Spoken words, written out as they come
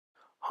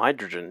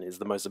Hydrogen is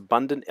the most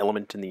abundant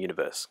element in the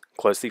universe,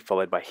 closely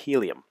followed by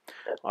helium.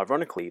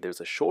 Ironically,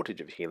 there's a shortage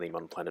of helium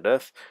on planet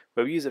Earth,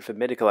 where we use it for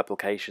medical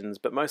applications,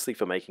 but mostly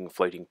for making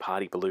floating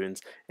party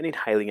balloons and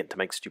inhaling it to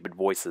make stupid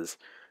voices.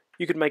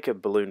 You could make a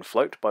balloon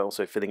float by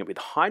also filling it with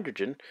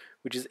hydrogen,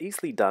 which is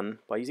easily done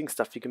by using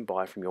stuff you can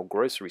buy from your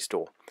grocery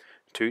store.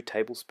 2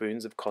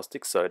 tablespoons of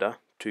caustic soda,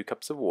 2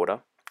 cups of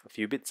water, a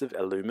few bits of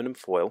aluminum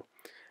foil.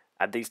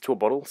 Add these to a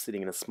bottle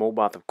sitting in a small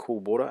bath of cool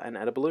water and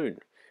add a balloon.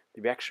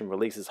 The reaction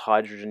releases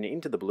hydrogen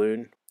into the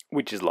balloon,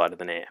 which is lighter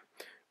than air,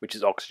 which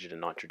is oxygen and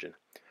nitrogen,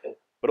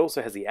 but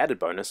also has the added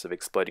bonus of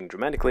exploding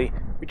dramatically,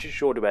 which is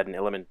sure to add an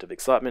element of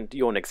excitement to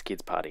your next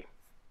kid's party.